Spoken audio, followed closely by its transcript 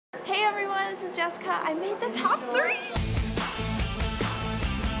Hey everyone, this is Jessica. I made the top 3.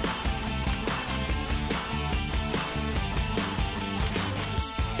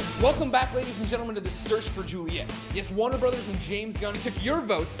 Welcome back, ladies and gentlemen, to the search for Juliet. Yes, Warner Brothers and James Gunn took your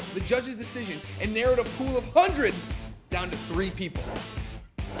votes, the judge's decision, and narrowed a pool of hundreds down to 3 people.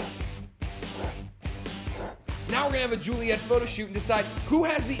 Now we're gonna have a Juliet photo shoot and decide who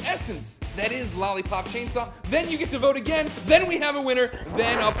has the essence that is Lollipop Chainsaw. Then you get to vote again, then we have a winner,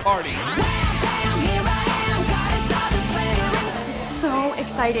 then a party. It's so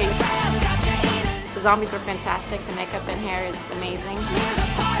exciting. The zombies were fantastic. The makeup and hair is amazing.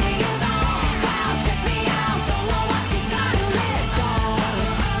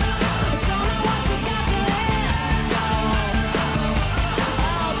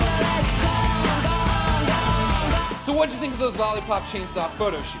 So what'd you think of those Lollipop Chainsaw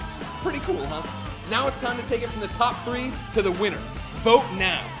photo shoots? Pretty cool, huh? Now it's time to take it from the top 3 to the winner. Vote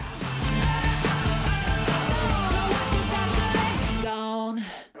now.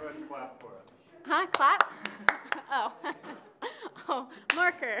 Huh? Clap? Oh. Oh,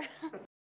 marker.